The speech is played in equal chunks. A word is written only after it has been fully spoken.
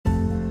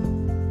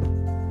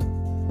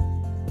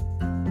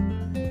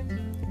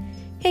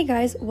Hey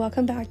guys,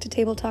 welcome back to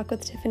Table Talk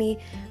with Tiffany.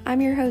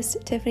 I'm your host,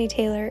 Tiffany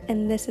Taylor,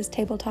 and this is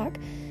Table Talk.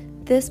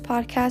 This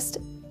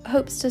podcast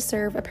hopes to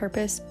serve a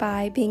purpose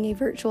by being a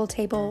virtual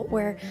table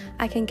where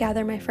I can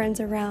gather my friends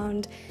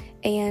around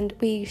and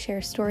we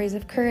share stories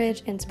of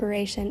courage,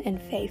 inspiration, and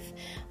faith.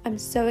 I'm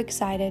so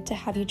excited to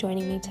have you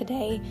joining me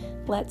today.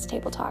 Let's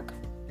Table Talk.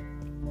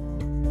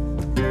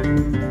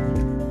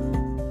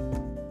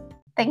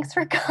 Thanks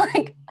for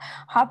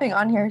hopping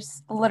on here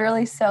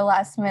literally so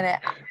last minute.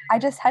 I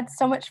just had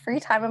so much free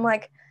time. I'm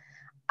like,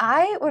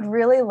 I would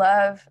really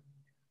love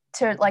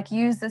to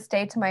use this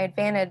day to my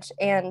advantage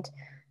and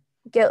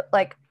get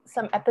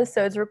some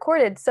episodes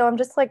recorded. So I'm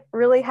just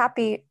really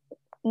happy,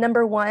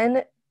 number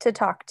one, to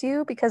talk to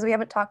you because we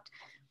haven't talked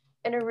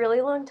in a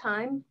really long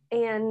time.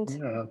 And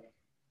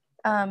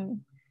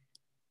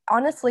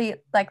honestly,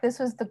 this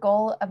was the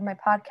goal of my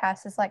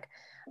podcast is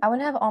I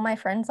want to have all my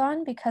friends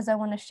on because I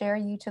want to share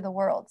you to the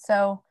world.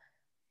 So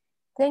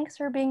thanks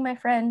for being my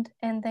friend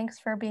and thanks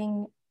for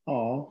being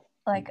a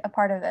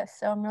part of this.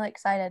 So I'm really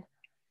excited.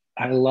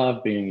 I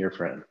love being your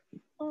friend.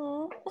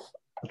 Aww.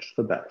 It's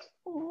the best.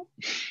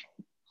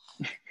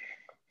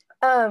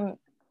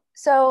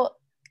 So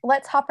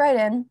let's hop right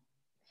in.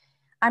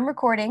 I'm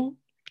recording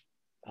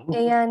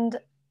and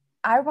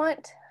I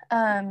want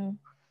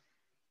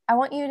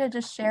you to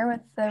just share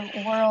with the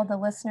world, the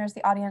listeners,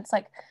 the audience,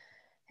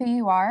 who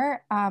you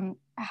are,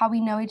 how we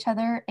know each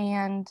other,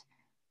 and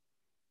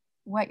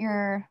what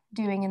you're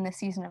doing in this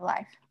season of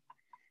life.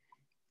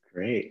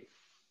 Great.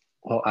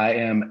 Well, I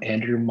am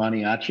Andrew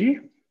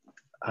Maniaci.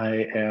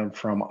 I am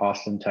from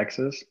Austin,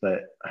 Texas,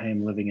 but I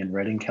am living in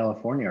Redding,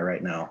 California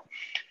right now.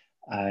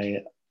 I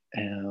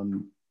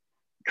am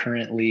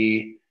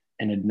currently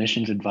an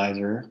admissions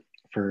advisor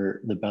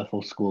for the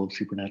Bethel School of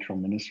Supernatural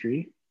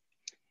Ministry,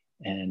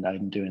 and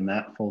I'm doing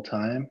that full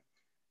time.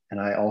 And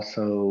I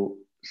also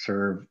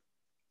serve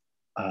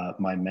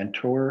my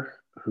mentor,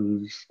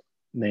 whose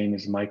name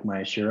is Mike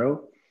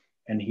Mayashiro,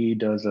 and he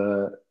does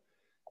a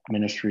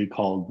ministry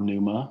called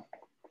Pneuma,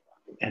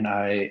 and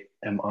I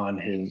am on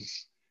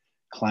his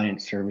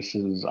client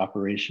services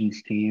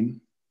operations team,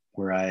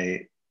 where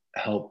I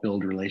help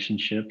build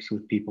relationships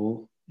with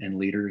people and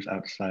leaders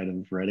outside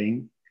of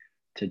Redding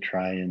to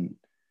try and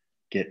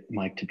get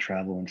Mike to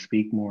travel and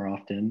speak more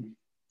often.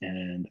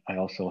 And I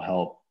also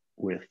help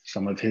with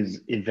some of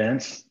his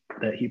events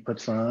that he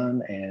puts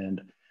on,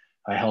 and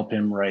I help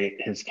him write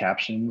his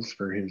captions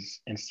for his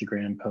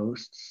Instagram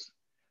posts.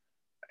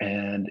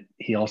 And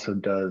he also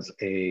does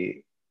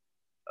a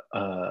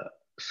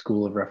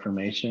School of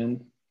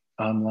Reformation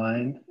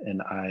online,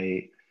 and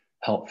I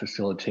help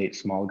facilitate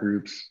small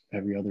groups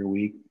every other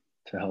week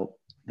to help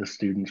the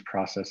students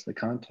process the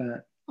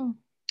content.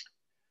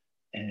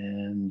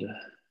 And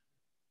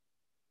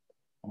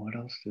what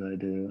else do I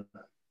do?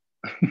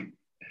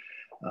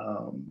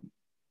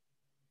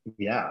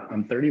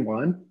 I'm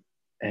 31,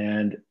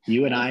 and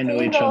you and I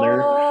know each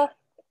other.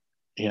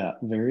 Yeah,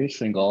 very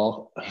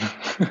single.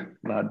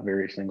 Not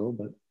very single,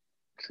 but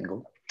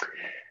single.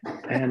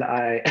 And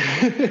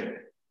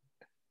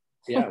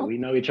we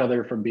know each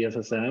other from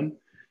BSSM.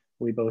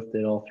 We both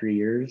did all 3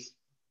 years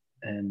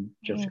and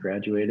just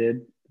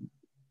graduated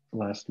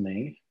last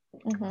May.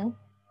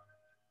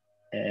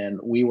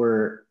 And we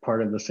were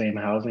part of the same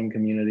housing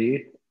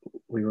community.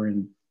 We were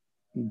in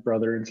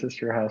brother and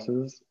sister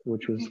houses,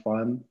 which was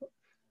fun.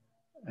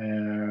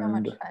 And so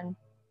much fun.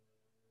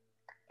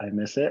 I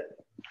miss it.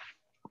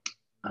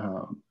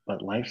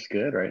 But life's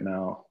good right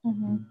now.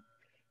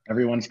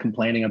 Everyone's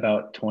complaining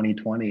about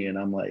 2020, and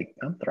I'm like,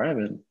 I'm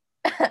thriving.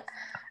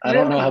 I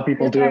don't know how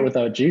people do it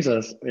without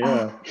Jesus.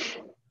 Yeah.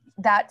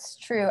 That's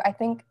true. I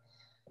think,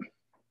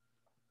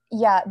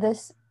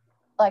 this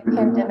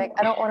pandemic,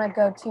 I don't want to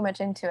go too much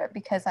into it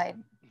because I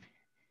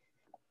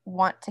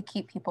want to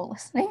keep people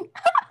listening.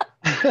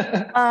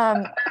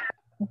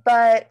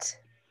 But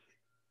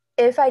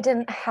if I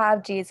didn't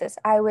have Jesus,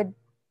 I would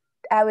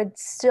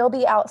still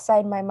be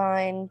outside my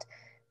mind,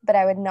 but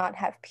I would not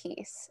have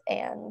peace.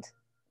 And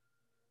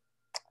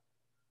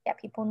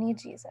people need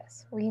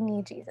Jesus. We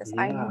need Jesus.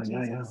 I need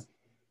Jesus.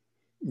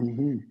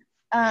 We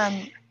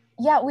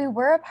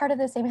were a part of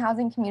the same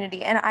housing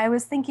community, and I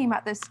was thinking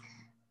about this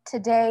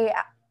today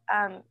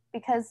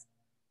because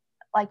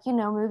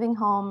moving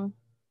home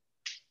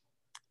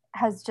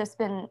has just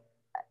been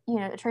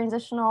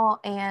transitional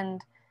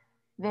and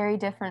very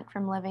different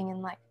from living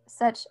in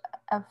such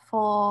a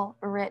full,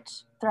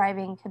 rich,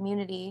 thriving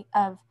community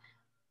of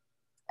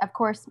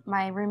course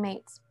my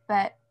roommates,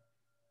 but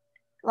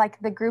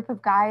the group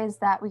of guys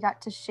that we got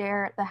to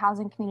share the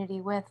housing community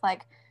with,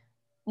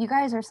 you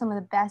guys are some of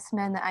the best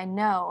men that I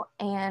know.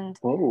 And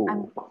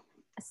I'm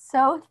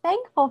so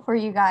thankful for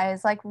you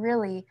guys,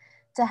 really,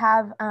 to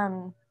have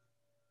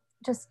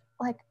just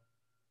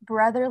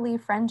brotherly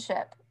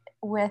friendship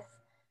with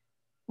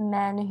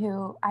men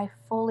who I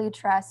fully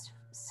trust,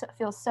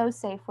 feel so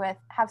safe with,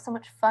 have so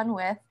much fun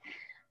with.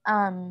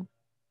 I'm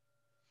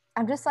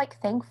just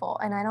thankful,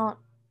 and I don't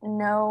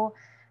know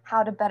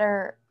how to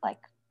better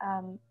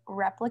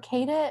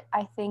replicate it.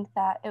 I think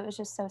that it was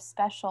just so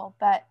special.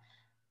 But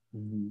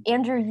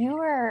Andrew, you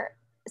were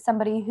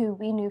somebody who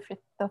we knew for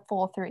the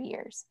full 3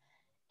 years.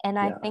 And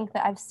I think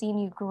that I've seen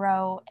you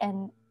grow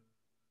and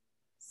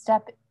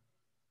step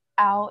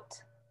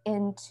out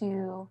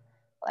into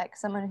like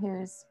someone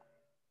who's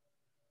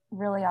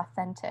really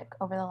authentic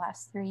over the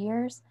last 3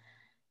 years.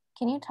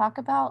 Can you talk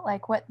about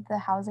like what the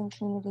housing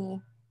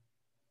community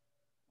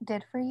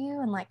did for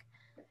you and like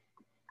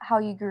how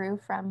you grew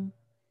from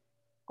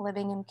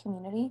living in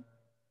community?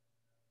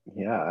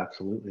 Yeah,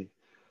 absolutely.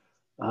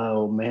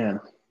 Oh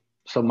man.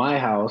 So my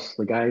house,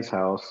 the guy's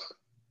house,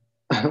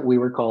 we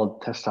were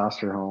called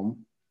testosterone,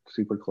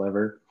 super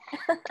clever.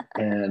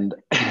 And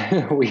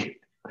we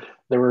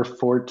there were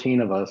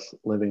 14 of us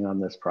living on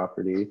this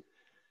property.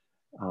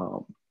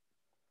 Um,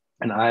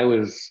 and I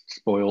was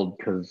spoiled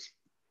because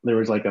there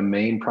was like a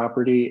main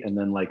property and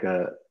then like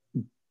a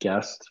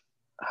guest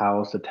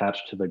house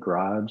attached to the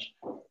garage.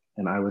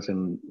 And I was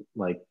in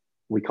like,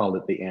 we called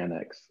it the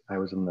annex. I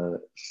was in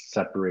the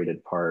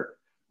separated part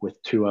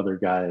with two other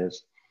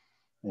guys.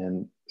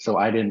 And so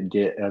I didn't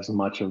get as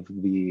much of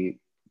the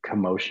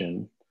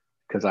commotion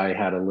because I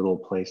had a little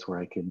place where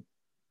I could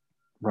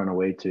run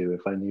away to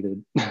if I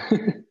needed.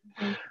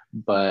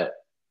 But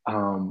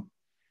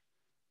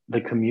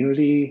the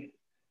community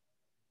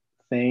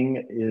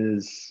thing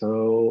is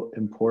so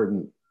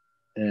important.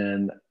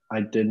 And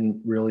I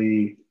didn't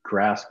really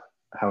grasp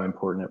how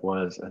important it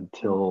was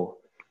until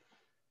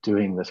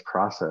doing this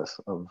process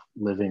of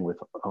living with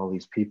all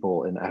these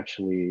people and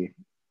actually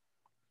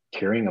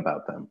caring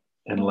about them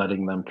and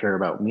letting them care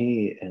about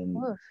me and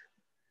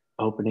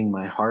opening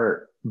my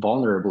heart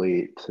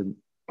vulnerably to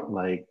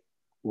like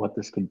what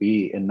this could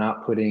be and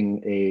not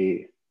putting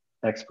a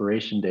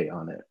expiration date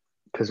on it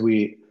because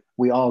we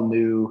all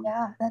knew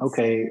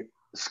okay,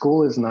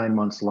 school is 9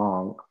 months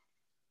long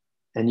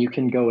and you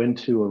can go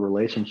into a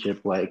relationship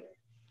like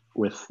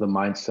with the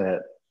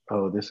mindset,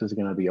 oh, this is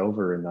going to be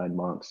over in 9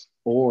 months,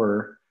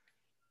 or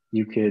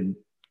you could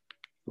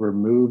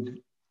remove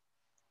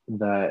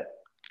that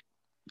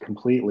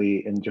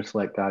completely and just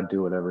let God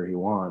do whatever he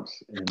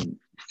wants and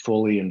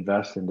fully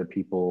invest into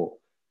people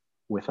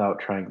without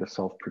trying to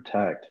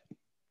self-protect.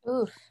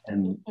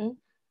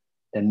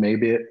 And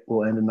maybe it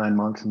will end in 9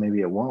 months and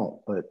maybe it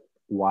won't, but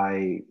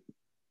why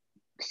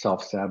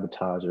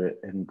self-sabotage it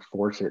and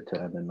force it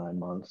to end in 9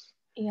 months?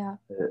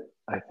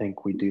 I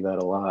think we do that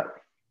a lot,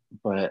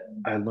 but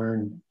I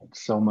learned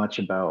so much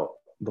about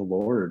the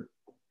Lord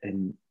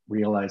and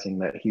realizing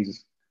that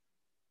he's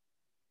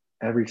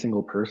every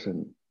single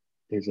person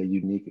is a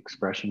unique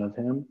expression of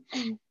him.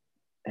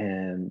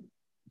 And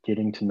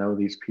getting to know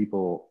these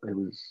people, it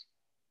was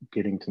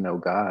getting to know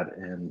God.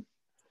 And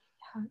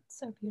it's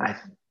so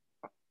beautiful.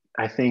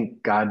 I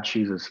think God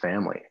chooses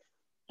family.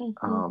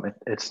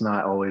 It's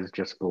not always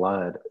just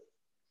blood.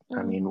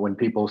 I mean, when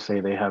people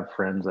say they have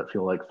friends that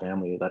feel like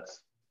family,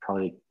 that's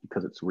probably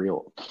because it's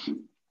real.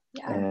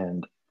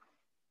 And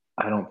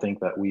I don't think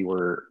that we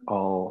were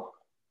all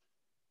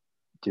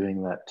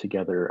doing that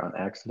together on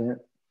accident.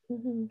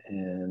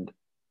 And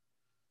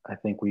I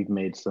think we've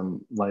made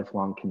some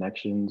lifelong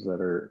connections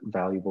that are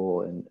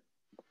valuable and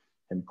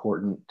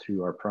important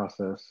to our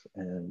process.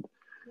 And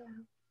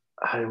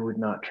I would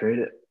not trade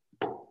it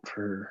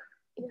for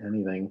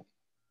anything.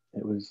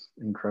 It was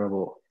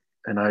incredible.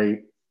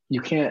 And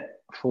you can't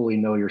fully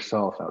know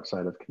yourself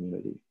outside of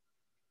community.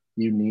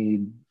 You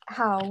need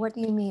what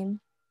do you mean?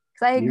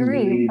 Because I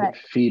agree. You need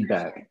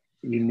feedback.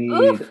 You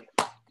need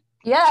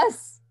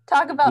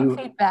talk about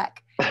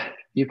feedback.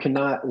 You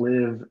cannot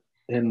live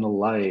in the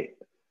light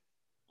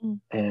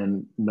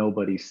and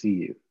nobody see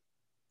you.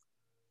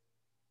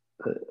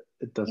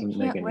 It doesn't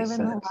make any sense. You can't live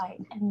in the light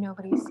and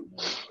nobody see you.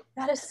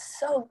 That is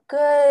so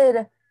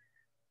good.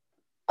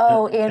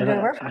 Oh,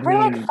 Andrew, we're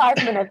like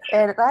 5 minutes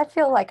in, and I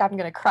feel like I'm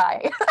gonna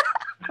cry.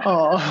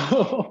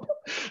 Oh,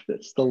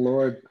 it's the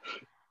Lord.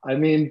 I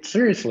mean,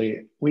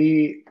 seriously,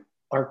 we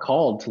are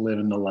called to live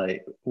in the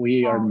light.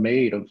 We are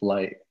made of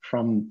light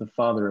from the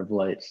Father of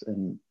lights.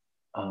 And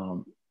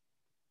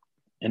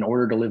in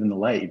order to live in the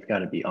light, you've got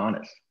to be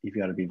honest. You've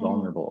got to be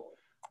vulnerable.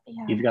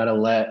 You've got to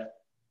let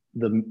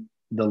the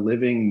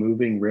living,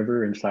 moving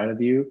river inside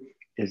of you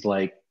is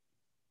like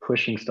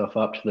pushing stuff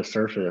up to the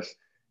surface,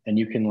 and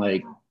you can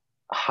like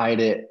hide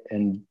it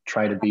and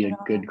try to be a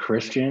good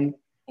Christian.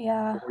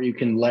 Or you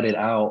can let it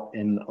out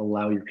and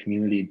allow your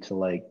community to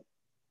like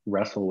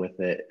wrestle with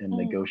it and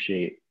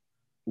negotiate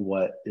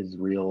what is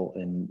real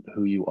and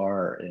who you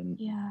are. And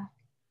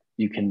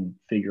you can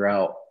figure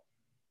out,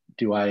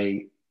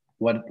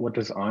 what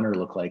does honor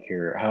look like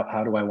here?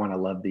 How do I want to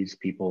love these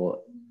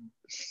people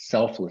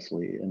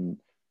selflessly? And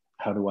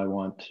how do I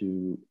want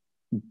to,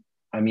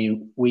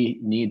 we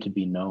need to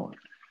be known.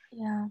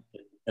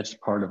 It's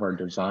part of our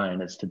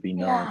design, is to be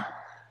known.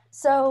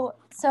 So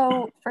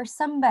for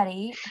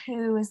somebody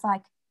who is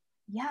like,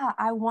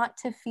 I want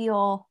to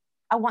feel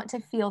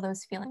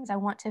those feelings. I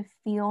want to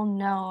feel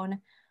known.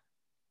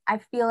 I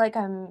feel like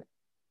I'm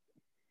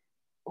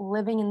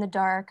living in the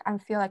dark. I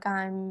feel like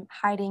I'm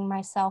hiding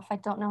myself. I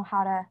don't know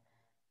how to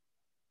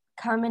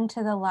come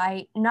into the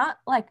light. Not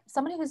like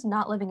somebody who's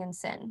not living in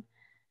sin,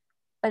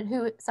 but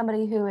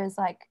somebody who is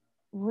like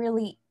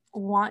really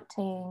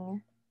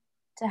wanting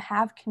to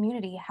have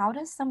community, how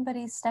does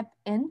somebody step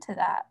into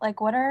that? Like,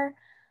 what are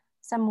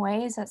some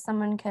ways that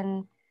someone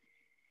can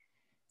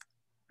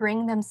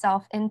bring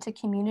themselves into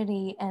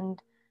community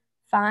and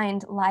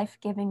find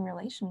life-giving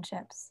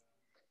relationships?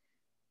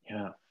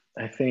 Yeah,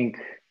 I think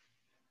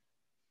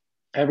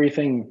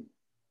everything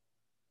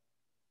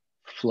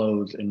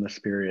flows in the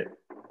spirit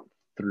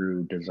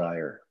through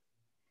desire.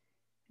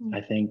 Mm.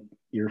 I think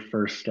your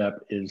first step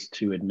is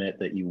to admit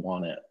that you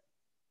want it,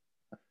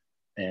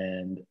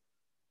 and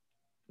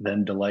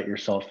then delight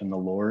yourself in the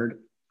Lord,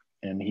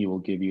 and He will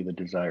give you the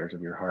desires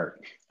of your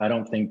heart. I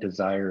don't think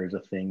desire is a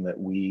thing that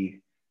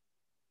we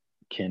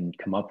can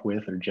come up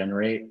with or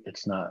generate.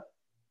 It's not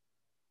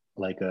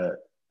like a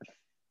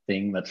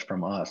thing that's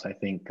from us. I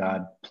think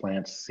God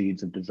plants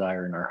seeds of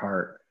desire in our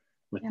heart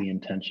with the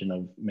intention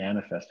of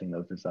manifesting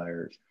those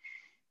desires.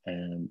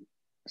 And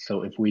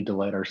so if we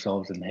delight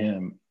ourselves in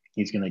Him,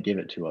 He's going to give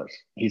it to us.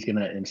 He's going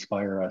to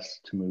inspire us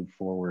to move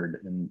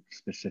forward in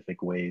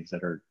specific ways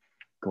that are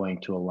going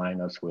to align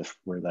us with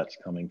where that's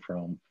coming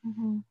from,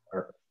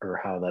 or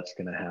how that's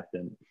going to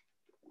happen.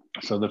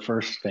 So the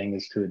first thing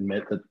is to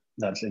admit that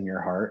that's in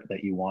your heart,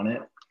 that you want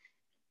it,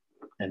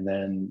 and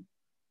then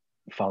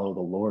follow the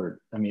Lord.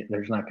 I mean,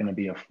 there's not going to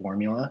be a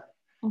formula.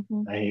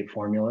 I hate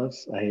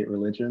formulas. I hate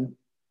religion.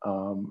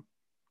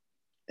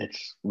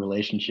 It's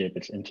relationship.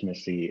 It's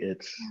intimacy.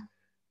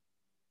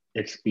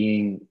 It's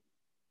being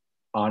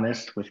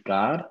honest with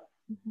God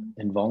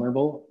and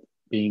vulnerable,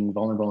 being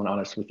vulnerable and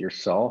honest with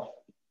yourself,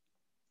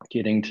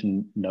 getting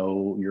to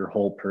know your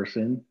whole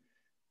person,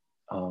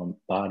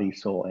 body,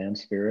 soul, and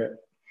spirit.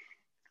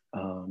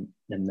 And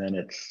then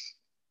it's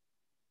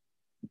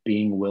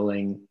being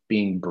willing,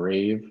 being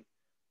brave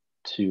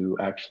to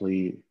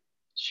actually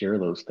share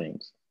those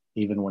things,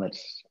 even when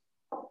it's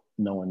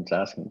no one's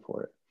asking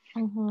for it.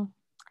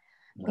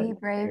 Be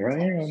brave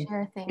to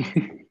share things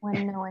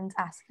when no one's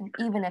asking,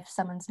 even if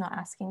someone's not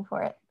asking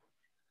for it.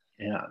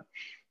 Yeah.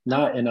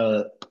 Not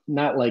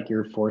like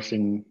you're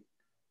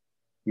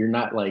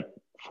not like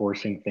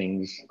forcing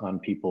things on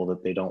people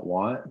that they don't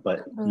want,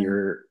 but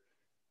you're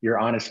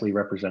honestly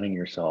representing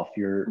yourself.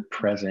 You're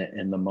present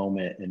in the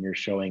moment, and you're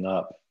showing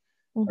up,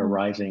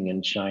 arising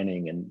and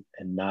shining,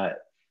 and not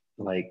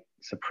like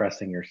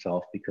suppressing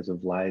yourself because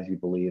of lies you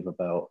believe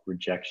about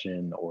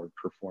rejection or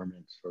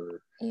performance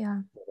or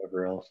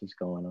whatever else is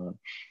going on.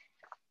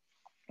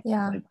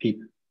 Like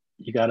people,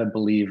 you got to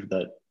believe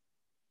that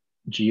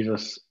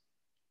Jesus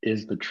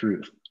is the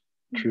truth.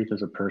 Truth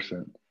is a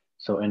person.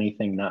 So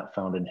anything not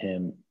found in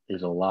Him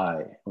is a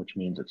lie, which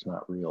means it's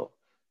not real.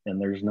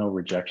 And there's no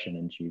rejection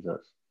in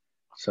Jesus.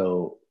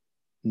 So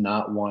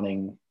not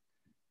wanting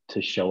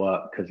to show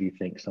up because you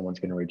think someone's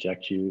going to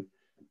reject you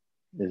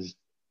is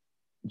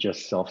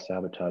just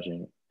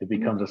self-sabotaging. It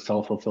becomes a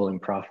self-fulfilling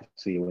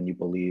prophecy when you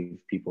believe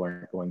people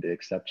aren't going to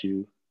accept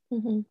you.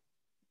 And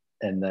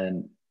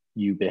then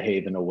you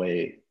behave in a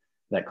way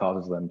that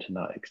causes them to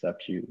not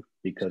accept you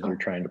because you're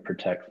trying to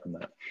protect from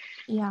that.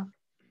 Yeah.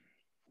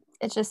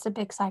 It's just a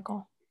big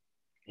cycle.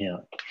 Yeah.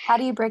 How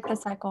do you break the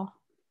cycle?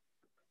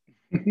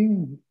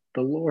 The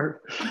Lord.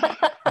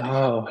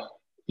 Oh,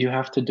 you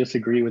have to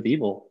disagree with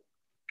evil,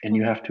 and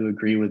you have to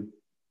agree with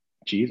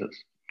Jesus.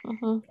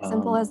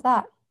 Simple as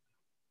that.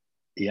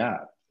 Yeah.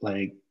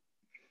 Like,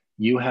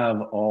 you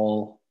have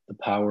all the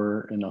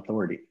power and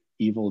authority.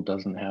 Evil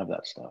doesn't have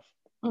that stuff.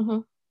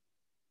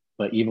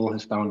 But evil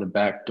has found a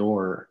back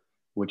door,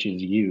 which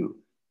is you.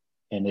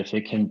 And if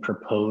it can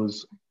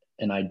propose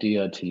an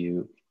idea to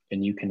you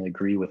and you can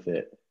agree with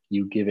it,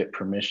 you give it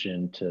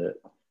permission to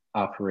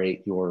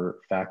operate your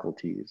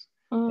faculties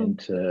and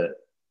to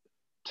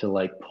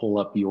like pull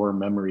up your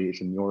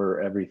memories and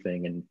your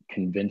everything and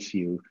convince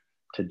you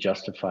to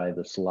justify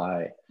this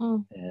lie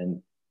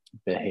and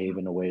behave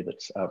in a way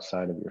that's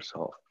outside of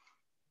yourself.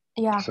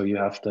 Yeah. So you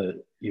have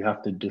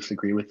to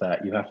disagree with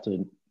that. You have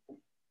to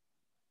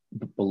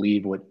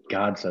believe what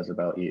God says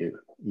about you,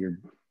 your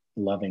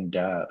loving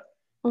dad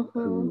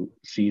who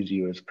sees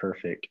you as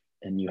perfect,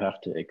 and you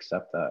have to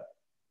accept that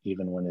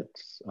even when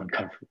it's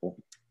uncomfortable.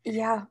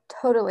 Yeah,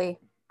 totally.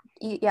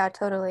 Yeah,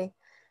 totally.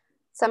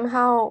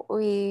 Somehow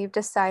we've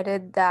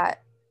decided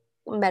that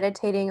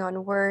meditating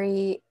on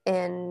worry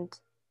and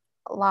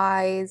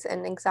lies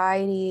and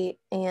anxiety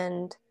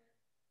and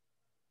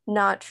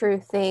not true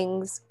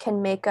things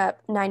can make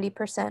up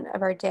 90%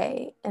 of our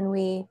day, and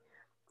we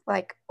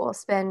will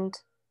spend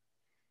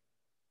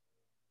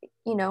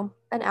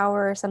an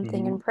hour or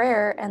something in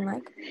prayer,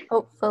 and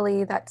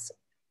hopefully that's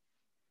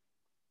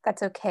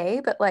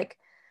okay. But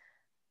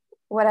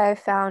what I've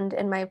found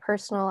in my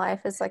personal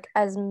life is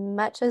as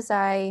much as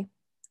I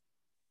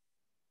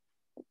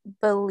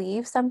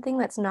believe something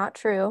that's not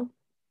true,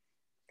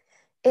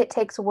 it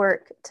takes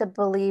work to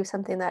believe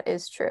something that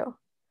is true.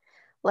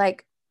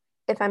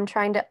 If I'm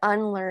trying to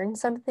unlearn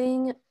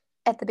something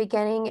at the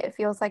beginning, it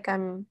feels like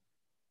I'm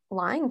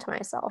lying to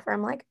myself, or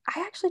I'm I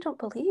actually don't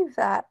believe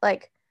that.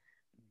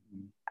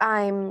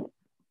 I'm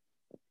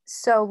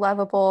so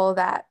lovable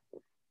that,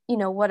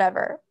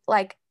 whatever.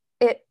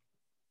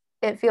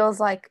 It feels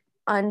like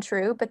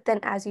untrue, but then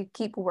as you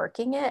keep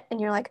working it and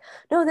you're like,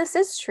 no, this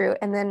is true,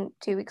 and then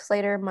 2 weeks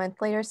later, a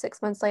month later,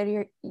 6 months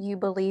later, you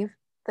believe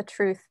the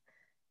truth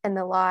and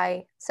the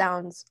lie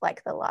sounds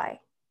like the lie.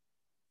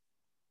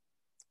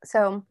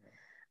 So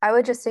I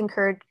would just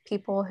encourage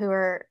people who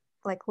are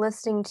like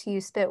listening to you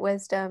spit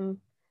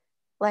wisdom,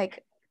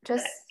 like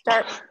just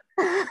start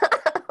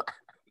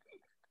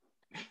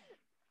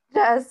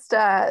just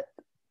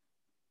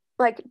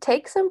like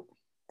take some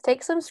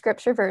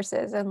scripture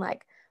verses and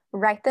like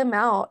write them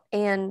out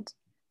and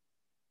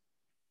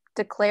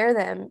declare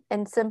them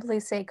and simply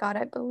say, God,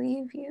 I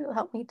believe you.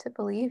 Help me to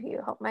believe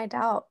you. Help my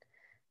doubt.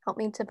 Help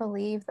me to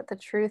believe that the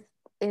truth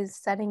is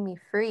setting me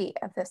free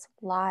of this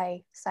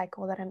lie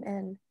cycle that I'm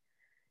in.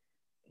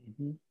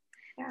 Mm-hmm.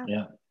 Yeah.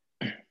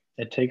 Yeah.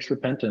 It takes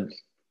repentance.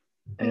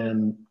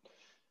 And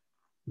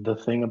the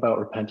thing about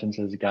repentance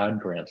is God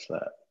grants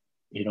that.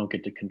 You don't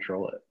get to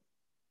control it.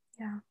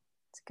 Yeah.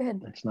 It's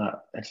good. It's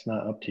not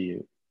up to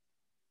you.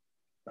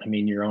 I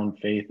mean, your own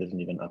faith isn't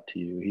even up to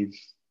you.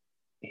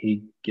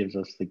 He gives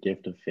us the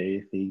gift of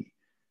faith.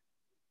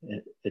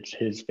 It's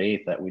his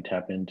faith that we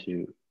tap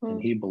into,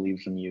 and he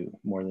believes in you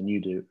more than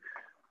you do.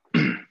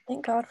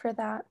 Thank God for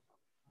that.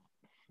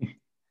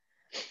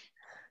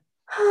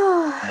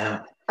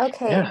 Yeah.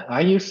 Okay. Yeah,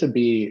 I used to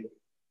be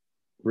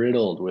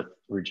riddled with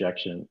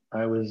rejection.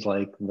 I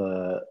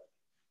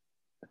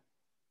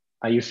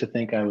used to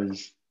think I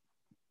was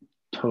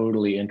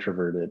totally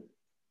introverted,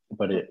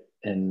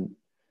 and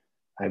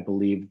I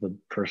believed the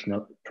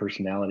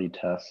personality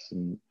tests,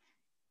 and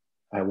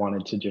I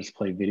wanted to just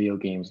play video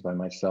games by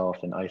myself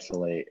and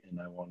isolate, and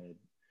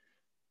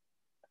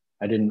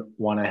I didn't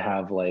want to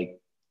have like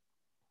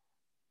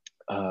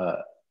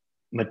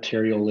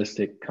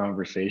materialistic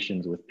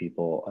conversations with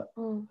people.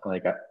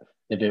 Like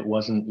if it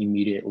wasn't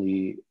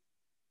immediately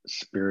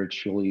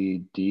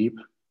spiritually deep,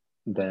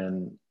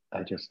 then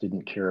I just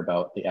didn't care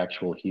about the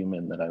actual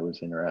human that I was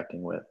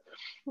interacting with.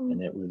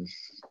 And it was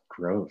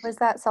gross. Was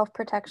that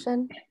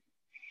self-protection?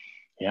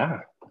 Yeah.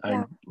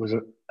 I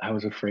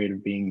was afraid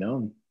of being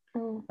known.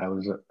 I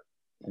was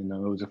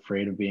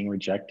afraid of being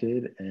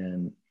rejected,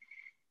 and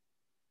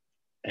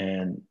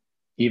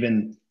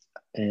even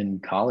in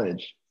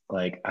college,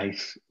 like I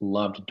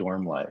loved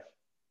dorm life,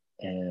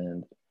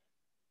 and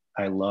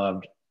I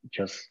loved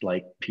just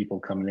like people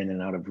coming in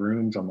and out of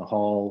rooms on the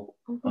hall,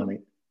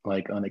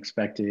 like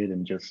unexpected,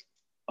 and just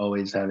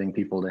always having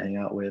people to hang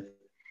out with.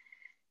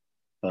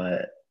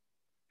 But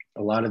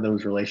a lot of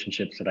those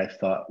relationships that I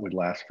thought would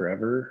last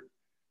forever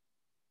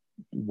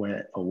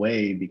went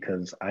away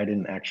because I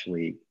didn't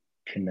actually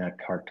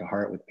connect heart to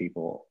heart with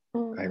people.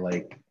 I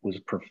like was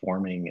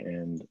performing,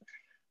 and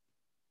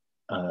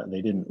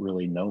they didn't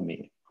really know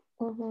me.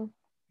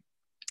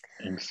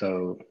 And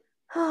so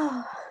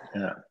yeah,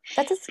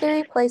 that's a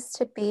scary place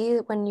to be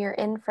when you're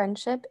in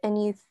friendship and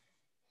you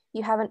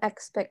have an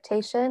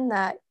expectation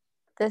that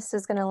this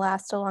is going to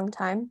last a long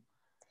time,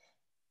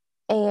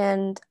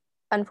 and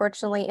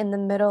unfortunately in the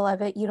middle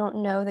of it you don't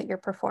know that you're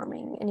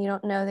performing, and you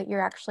don't know that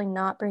you're actually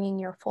not bringing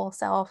your full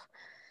self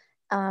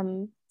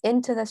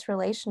into this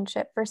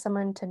relationship for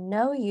someone to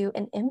know you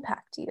and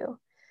impact you.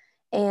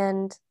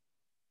 And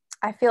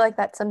I feel like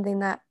that's something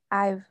that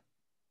I've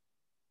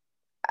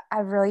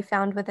really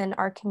found within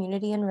our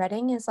community in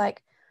Reading is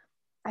like,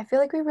 I feel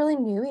like we really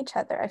knew each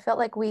other. I felt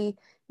like we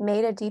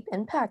made a deep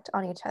impact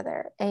on each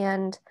other.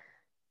 And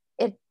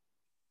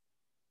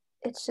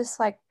it's just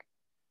like,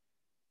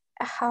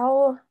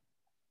 how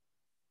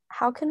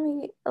can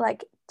we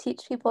like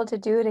teach people to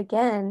do it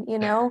again, you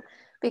know?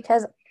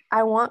 Because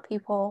I want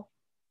people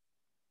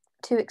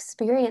to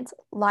experience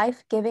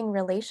life-giving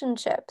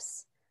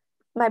relationships.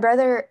 My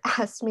brother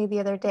asked me the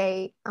other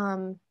day,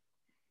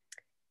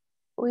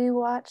 we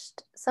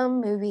watched some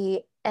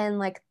movie and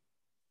like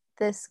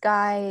this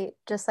guy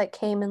just like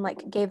came and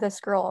like gave this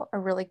girl a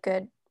really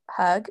good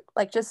hug,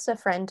 like just a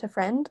friend to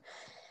friend.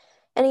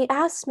 And he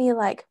asked me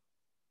like,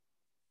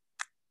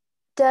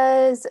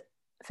 does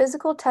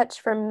physical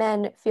touch for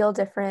men feel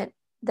different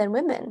than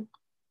women?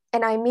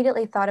 And I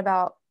immediately thought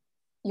about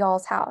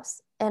y'all's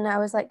house. And I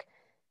was like,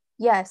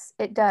 yes,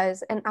 it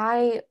does. And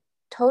I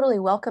totally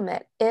welcome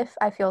it if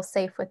I feel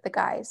safe with the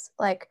guys.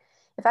 Like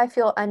if I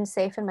feel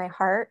unsafe in my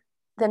heart,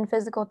 then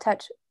physical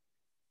touch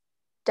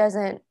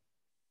doesn't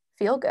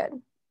feel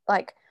good.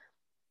 Like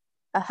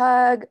a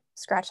hug,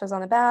 scratches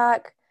on the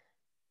back,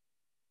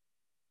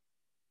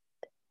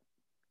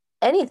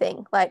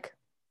 anything. Like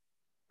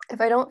if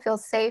I don't feel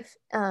safe,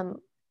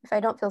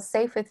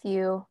 with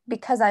you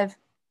because I've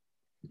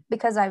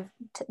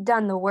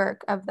done the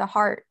work of the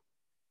heart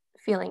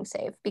feeling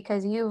safe,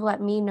 because you've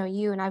let me know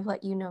you and I've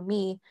let you know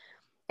me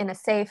in a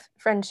safe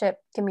friendship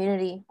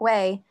community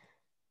way,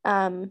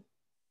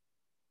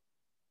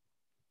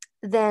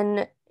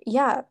 then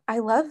yeah, I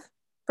love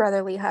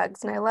brotherly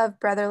hugs and I love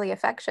brotherly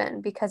affection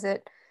because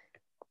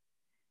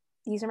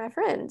these are my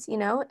friends, you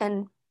know?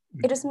 And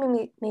it just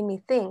made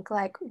me think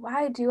like,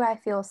 why do I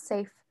feel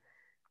safe?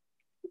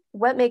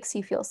 What makes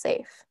you feel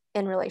safe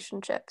in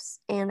relationships?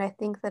 And I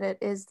think that it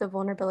is the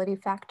vulnerability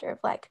factor of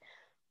like,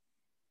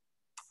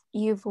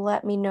 you've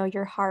let me know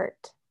your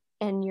heart.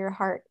 and your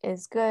heart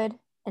is good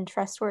and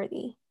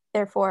trustworthy.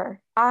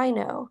 Therefore, I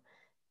know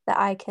that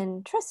I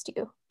can trust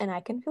you and I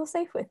can feel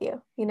safe with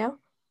you, you know?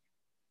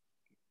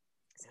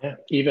 Yeah,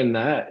 even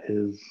that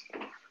is,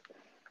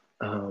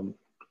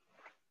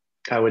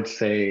 I would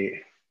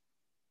say,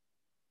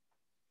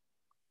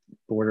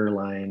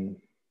 borderline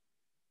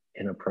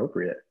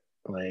inappropriate.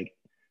 Like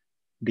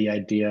the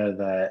idea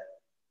that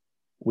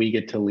we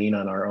get to lean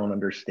on our own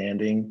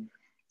understanding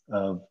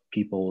of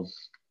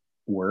people's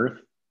worth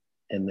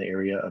in the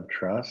area of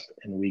trust,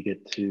 and we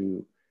get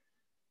to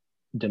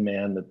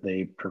demand that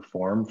they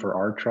perform for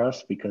our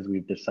trust because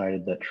we've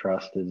decided that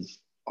trust is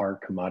our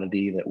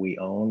commodity that we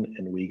own,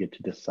 and we get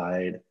to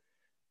decide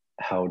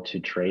how to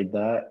trade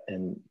that,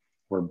 and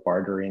we're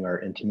bartering our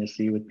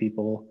intimacy with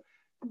people.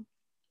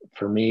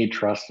 For me,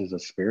 trust is a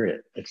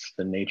spirit. It's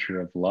the nature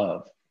of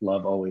love.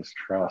 Love always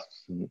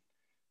trusts,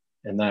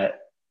 and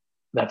that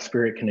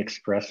spirit can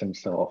express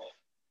himself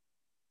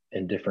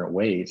in different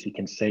ways. He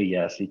can say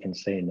yes, he can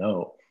say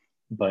no,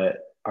 but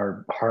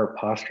our heart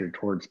posture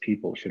towards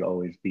people should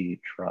always be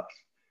trust.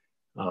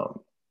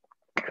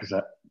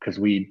 Because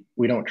we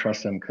don't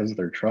trust them because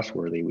they're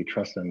trustworthy. We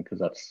trust them because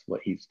that's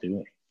what he's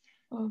doing.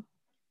 Mm.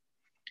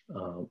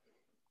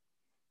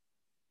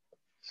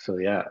 So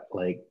yeah,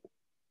 like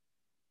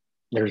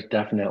there's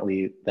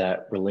definitely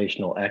that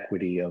relational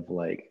equity of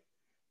like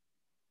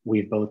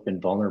we've both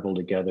been vulnerable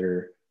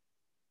together.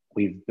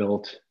 We've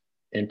built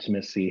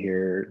intimacy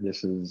here.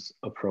 This is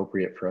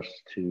appropriate for us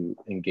to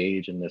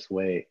engage in this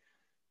way.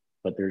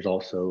 But there's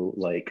also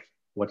like,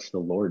 what's the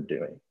Lord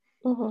doing?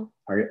 Mm-hmm.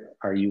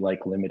 Are you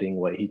like limiting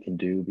what he can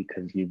do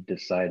because you've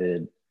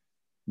decided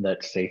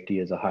that safety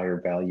is a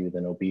higher value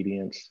than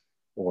obedience,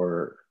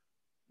 or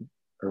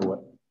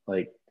what?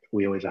 Like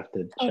we always have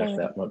to check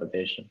that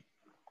motivation.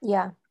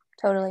 Yeah,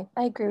 totally.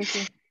 I agree with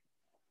you.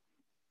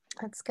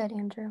 That's good,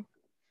 Andrew.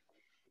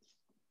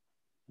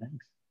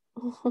 Thanks.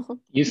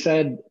 You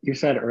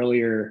said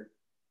earlier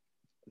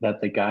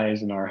that the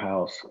guys in our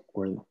house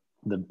were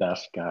the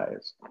best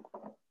guys.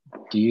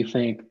 Do you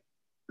think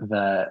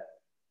that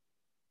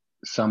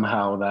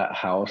somehow that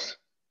house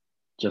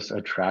just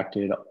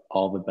attracted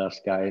all the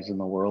best guys in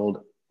the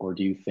world, or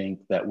do you think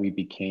that we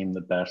became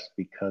the best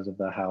because of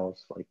the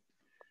house? Like,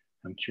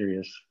 I'm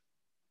curious.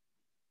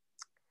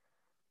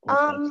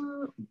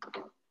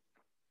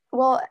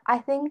 Well, I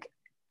think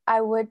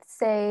I would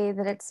say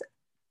that it's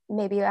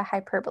maybe a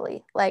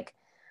hyperbole. Like,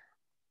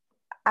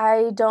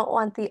 I don't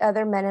want the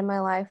other men in my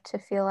life to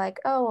feel like,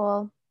 oh,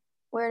 well,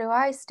 where do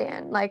I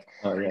stand? Like,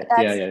 Oh yeah,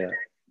 that's, yeah.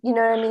 you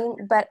know what I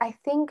mean? But I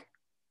think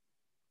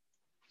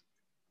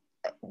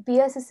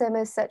BSSM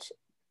is such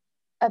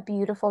a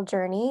beautiful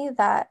journey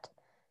that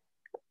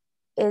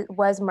it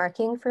was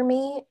marking for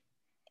me.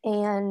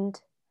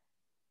 And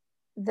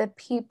the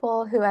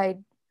people who I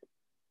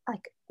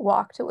like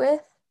walked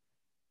with,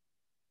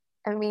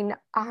 I mean,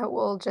 I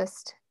will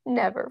just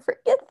never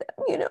forget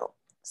them, you know?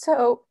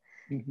 So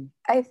Mm-hmm.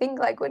 I think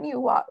like when you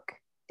walk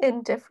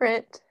in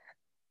different,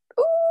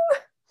 ooh,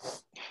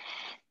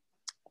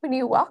 when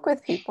you walk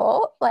with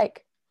people,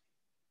 like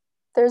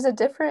there's a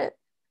different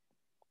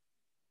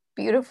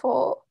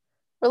beautiful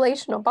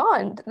relational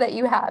bond that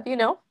you have, you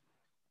know?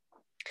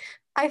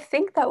 I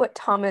think that what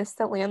Thomas,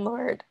 the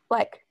landlord,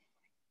 like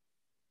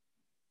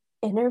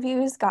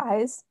interviews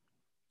guys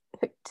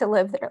to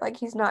live there. Like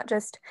he's not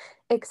just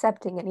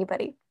accepting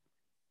anybody.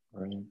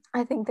 Right.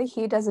 I think that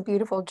he does a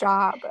beautiful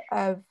job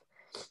of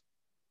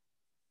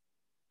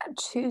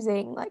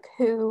choosing like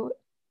who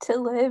to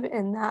live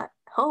in that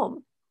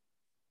home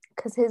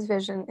because his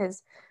vision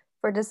is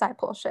for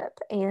discipleship.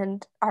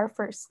 And our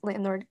first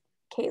landlord,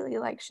 Kaylee,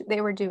 like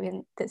they were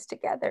doing this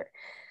together.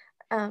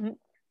 So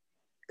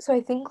I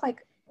think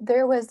like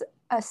there was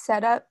a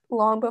setup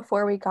long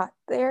before we got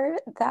there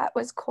that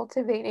was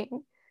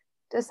cultivating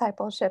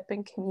discipleship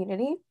and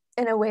community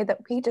in a way that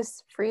we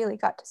just freely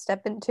got to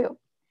step into.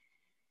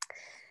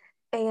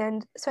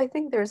 And so I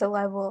think there's a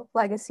level of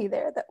legacy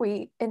there that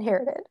we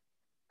inherited.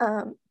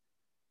 And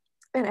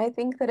I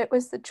think that it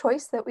was the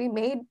choice that we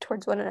made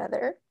towards one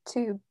another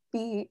to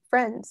be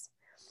friends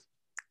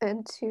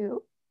and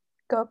to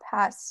go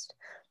past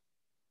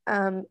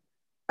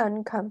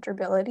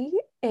uncomfortability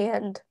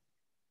and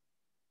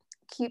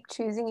keep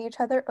choosing each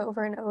other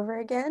over and over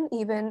again,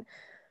 even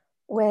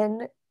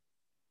when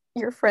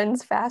your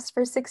friends fast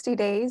for 60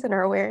 days and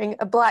are wearing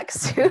a black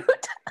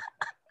suit.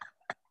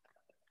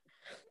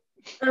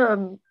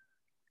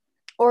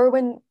 Or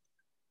when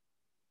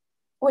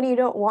you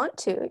don't want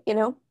to, you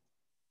know,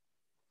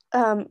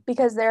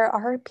 because there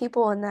are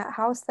people in that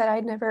house that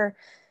I never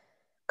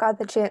got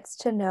the chance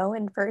to know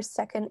in first,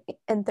 second,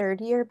 and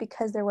third year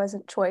because there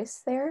wasn't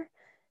choice there.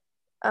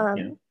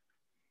 Yeah.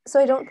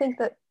 So I don't think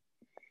that,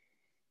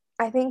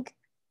 I think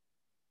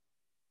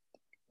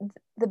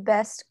the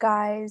best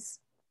guys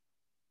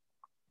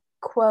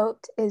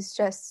quote is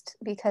just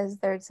because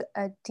there's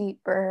a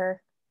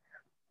deeper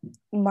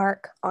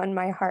mark on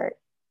my heart,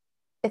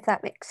 if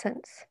that makes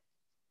sense,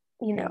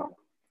 you know.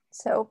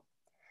 So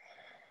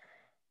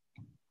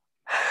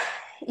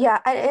yeah,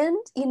 and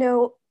you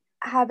know,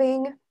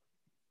 having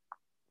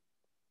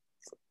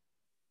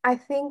I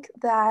think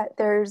that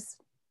there's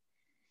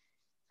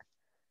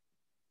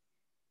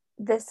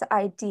this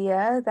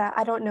idea that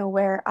I don't know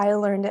where I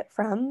learned it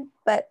from,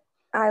 but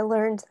I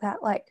learned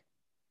that like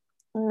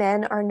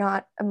men are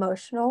not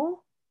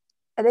emotional.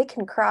 They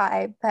can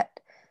cry, but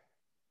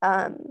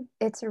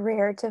it's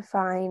rare to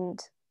find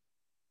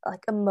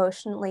like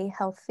emotionally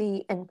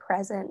healthy and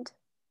present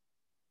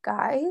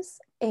guys.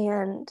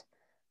 Um,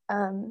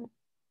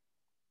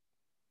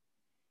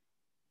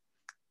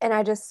 and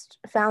I just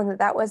found that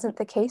that wasn't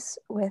the case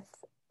with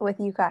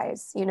you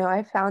guys. You know,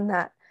 I found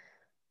that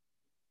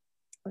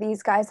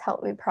these guys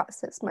help me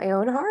process my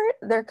own heart.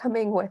 They're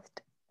coming with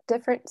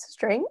different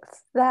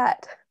strengths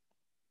that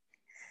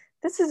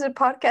this is a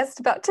podcast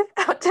about,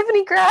 about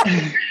Tiffany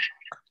Craft.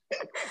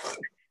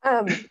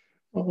 Oh.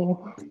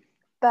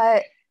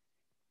 But,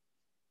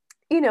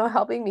 you know,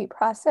 helping me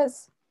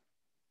process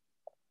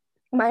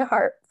my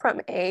heart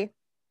from a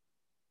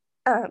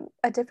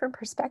different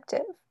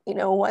perspective, you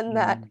know, one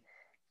that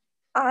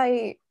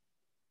I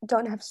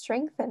don't have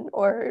strength in,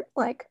 or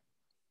like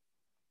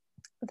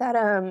that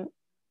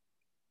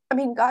I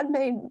mean, God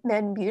made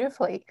men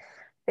beautifully.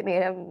 They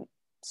made them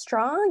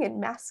strong and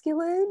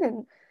masculine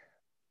and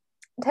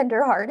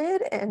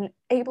tenderhearted and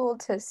able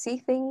to see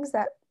things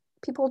that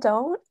people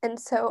don't. And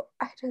so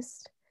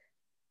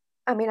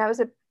I mean,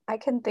 I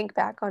can think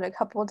back on a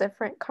couple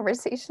different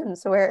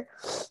conversations where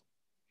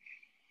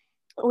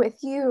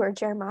with you or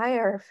Jeremiah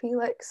or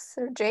Felix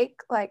or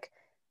Jake, like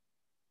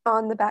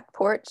on the back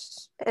porch,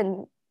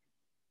 and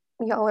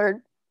y'all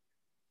are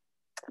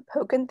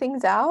poking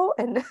things out,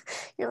 and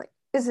you're like,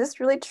 is this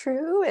really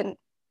true? And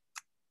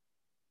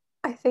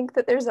I think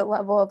that there's a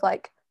level of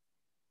like,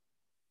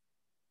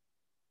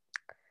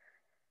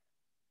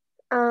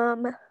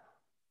 um,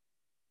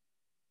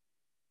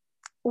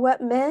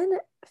 what men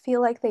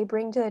feel like they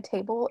bring to the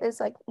table is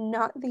like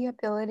not the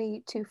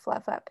ability to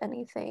fluff up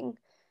anything.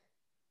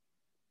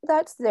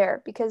 That's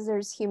there because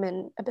there's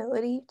human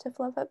ability to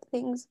fluff up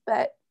things,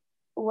 but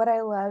what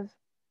I love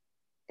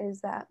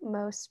is that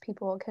most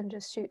people can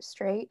just shoot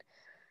straight.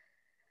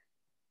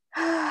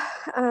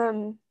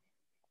 um,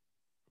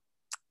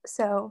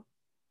 so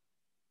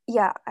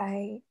yeah,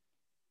 I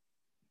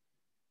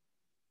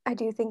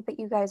do think that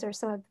you guys are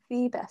some of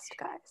the best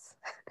guys.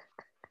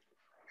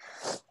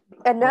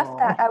 Enough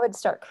that I would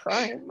start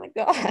crying. My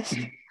gosh.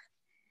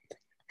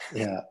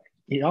 Yeah,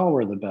 y'all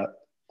were the best.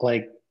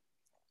 Like,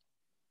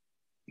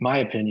 my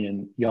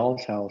opinion,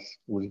 y'all's house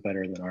was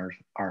better than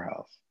our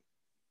house.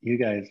 You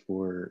guys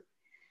were,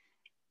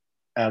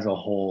 as a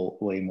whole,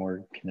 way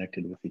more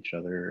connected with each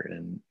other,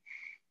 and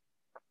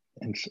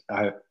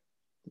I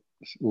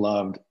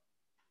loved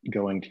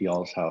going to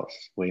y'all's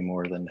house way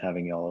more than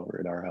having y'all over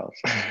at our house.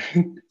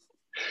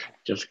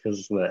 Just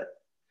because that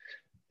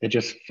it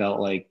just felt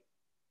like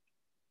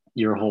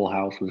your whole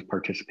house was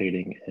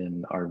participating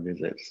in our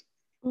visits,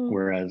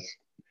 whereas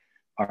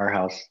our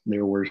house,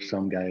 there were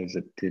some guys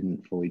that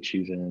didn't fully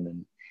choose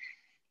in,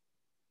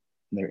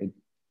 and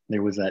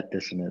there was that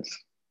dissonance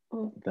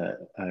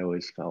that I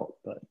always felt.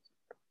 But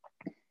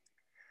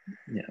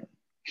yeah.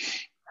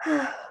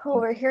 Well,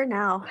 we're here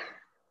now.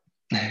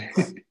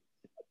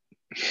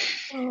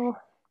 Oh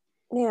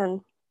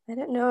man, I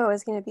didn't know I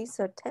was going to be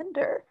so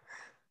tender.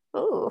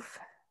 Oof.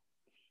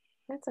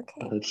 That's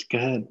okay. That's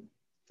good.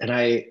 And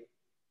I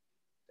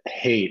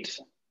hate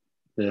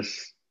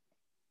this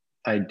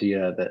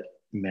idea that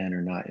men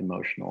are not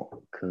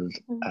emotional, because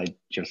I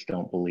just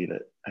don't believe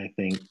it. I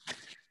think,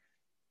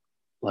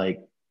 like,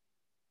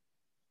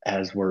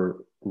 as we're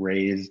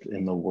raised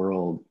in the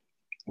world,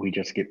 we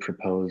just get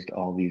proposed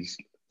all these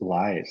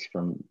lies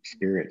from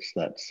spirits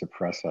that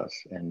suppress us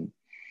and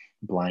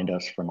blind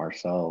us from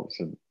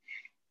ourselves.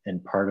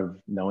 And part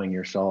of knowing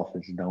yourself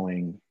is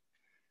knowing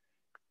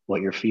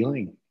what you're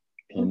feeling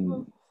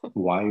and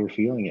why you're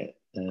feeling it.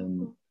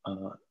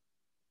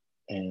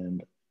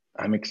 And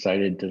I'm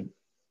excited to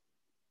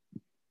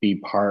be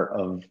part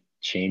of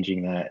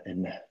changing that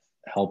and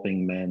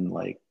helping men,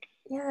 like,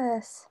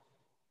 yes,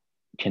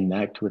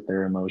 connect with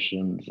their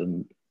emotions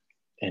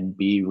and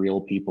be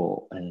real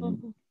people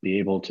and be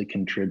able to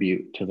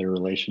contribute to their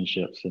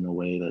relationships in a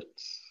way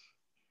that's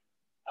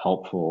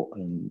helpful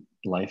and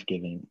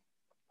life-giving.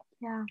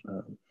 Yeah.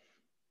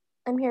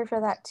 I'm here for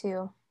that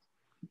too.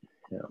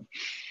 Yeah.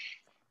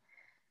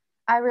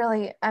 I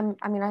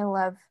mean, I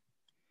love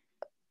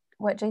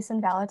what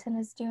Jason Valentin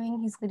is doing.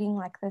 He's leading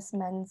like this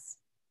men's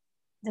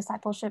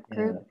discipleship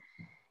group,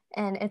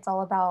 and it's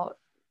all about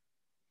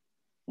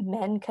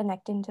men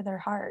connecting to their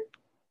heart.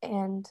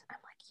 And I'm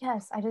like,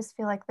 yes, I just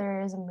feel like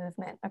there is a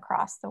movement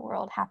across the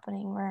world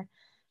happening where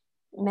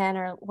men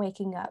are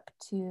waking up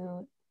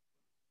to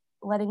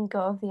letting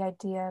go of the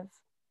idea of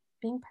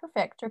being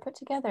perfect or put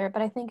together.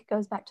 But I think it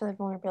goes back to the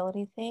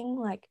vulnerability thing,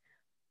 like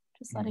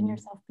just letting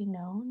yourself be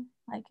known.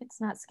 Like,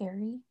 it's not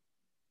scary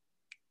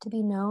to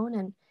be known,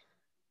 and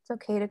it's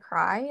okay to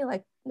cry.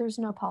 Like, there's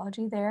no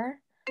apology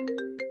there.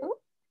 Ooh,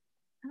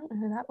 I don't know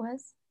who that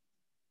was.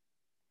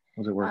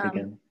 Was it work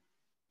again?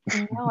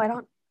 No, I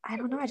don't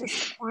know. I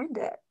just declined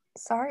it.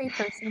 Sorry,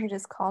 person who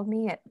just called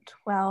me at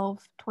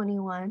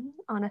 12:21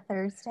 on a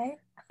Thursday.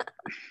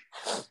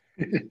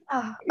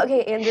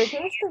 Okay, Andrew,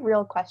 here's the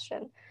real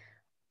question.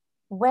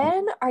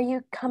 When are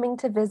you coming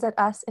to visit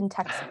us in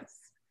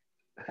Texas?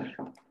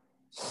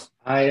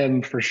 I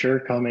am for sure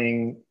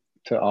coming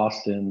to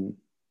Austin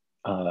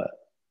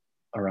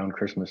around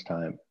Christmas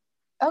time.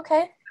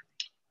 Okay.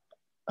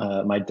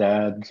 My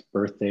dad's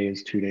birthday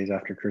is 2 days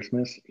after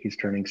Christmas. He's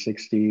turning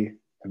 60,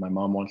 and my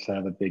mom wants to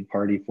have a big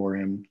party for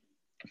him.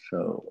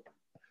 So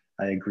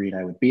I agreed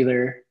I would be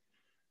there.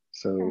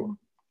 So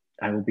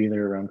I will be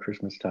there around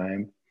Christmas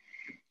time.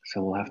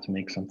 So we'll have to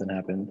make something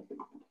happen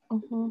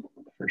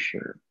for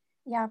sure.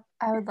 Yeah,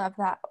 I would love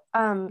that.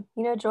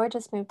 Joy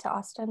just moved to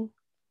Austin.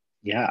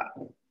 Yeah.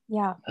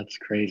 Yeah. That's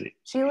crazy.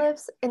 She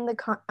lives in the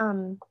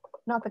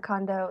not the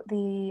condo,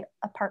 the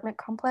apartment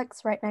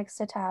complex right next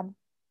to Tab.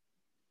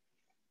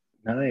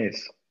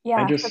 Nice.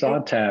 Yeah. I just saw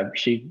Tab.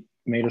 She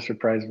made a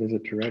surprise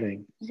visit to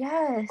Reading.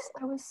 Yes,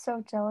 I was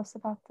so jealous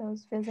about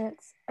those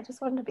visits. I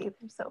just wanted to be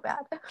there so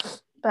bad.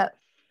 But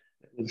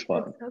it was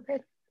fun. It's so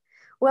good.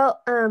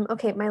 Well,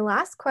 okay, my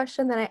last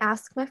question that I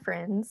ask my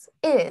friends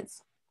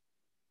is,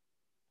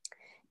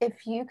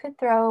 if you could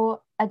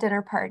throw a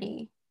dinner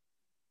party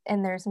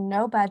and there's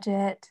no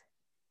budget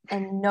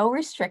and no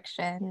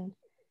restriction,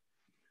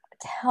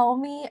 tell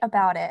me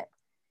about it.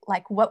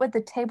 Like, what would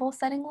the table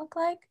setting look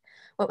like?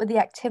 What would the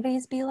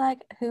activities be like?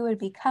 Who would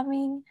be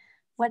coming?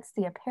 What's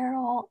the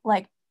apparel?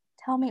 Like,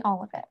 tell me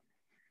all of it.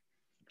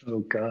 Oh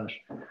gosh.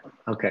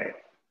 Okay.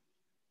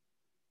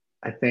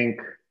 I think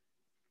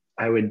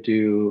I would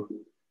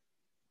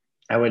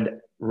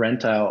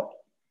rent out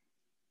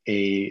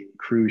a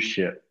cruise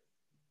ship.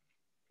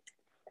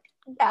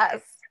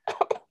 Yes.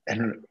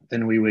 And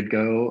then we would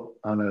go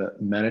on a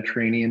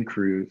Mediterranean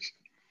cruise.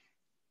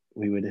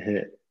 We would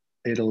hit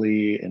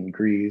Italy and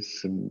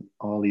Greece and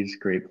all these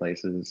great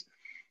places.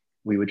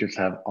 We would just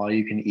have all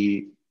you can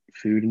eat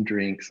food and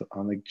drinks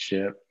on the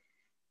ship.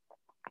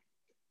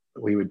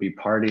 We would be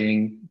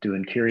partying,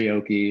 doing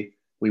karaoke.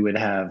 We would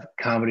have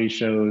comedy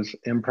shows,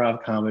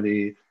 improv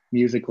comedy,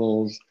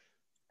 musicals,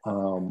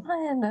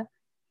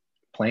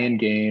 playing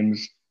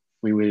games.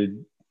 We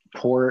would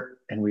port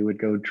and we would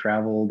go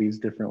travel these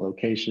different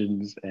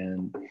locations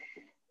and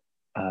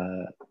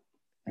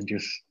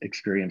just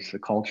experience the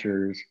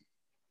cultures.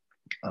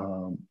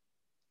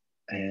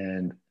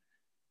 And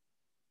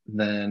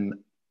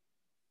then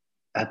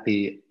at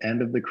the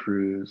end of the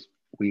cruise,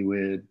 we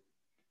would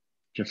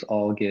just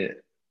all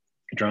get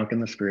drunk in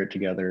the spirit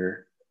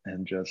together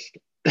and just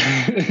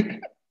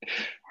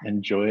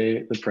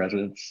enjoy the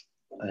presents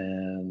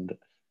and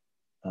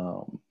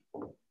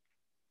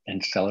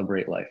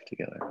celebrate life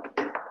together.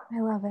 I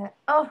love it.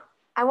 Oh,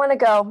 I want to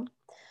go.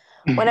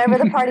 Whenever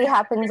the party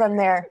happens, I'm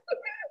there.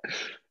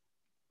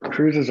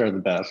 Cruises are the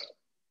best.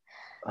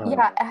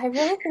 Yeah, I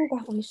really think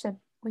that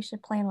we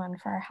should plan one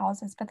for our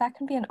houses, but that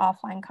can be an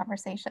offline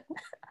conversation.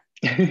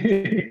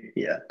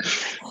 Yeah.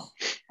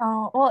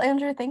 Oh, well,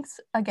 Andrew, thanks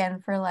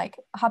again for like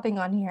hopping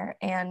on here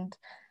and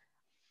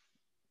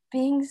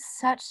being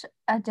such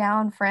a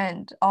down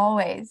friend.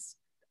 Always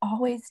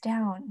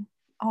down.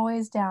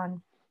 Always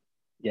down.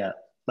 Yeah,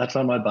 that's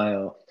on my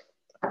bio.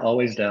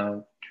 Always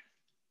down.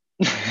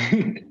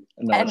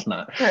 No, it's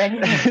not. For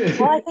anything.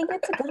 Well, I think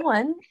it's a good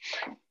one.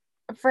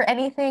 For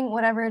anything,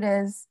 whatever it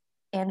is,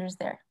 Andrew's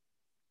there.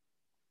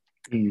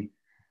 Okay,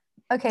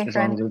 as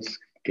friend. long as it's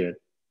good.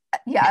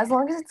 Yeah, as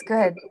long as it's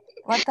good.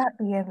 Let that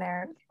be in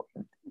there.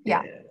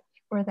 Yeah.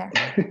 We're there.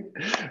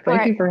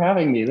 Thank you for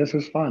having me. This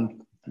was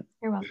fun.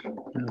 You're welcome.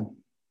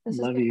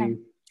 Love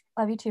you.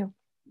 Love you too.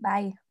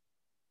 Bye.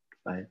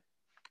 Bye.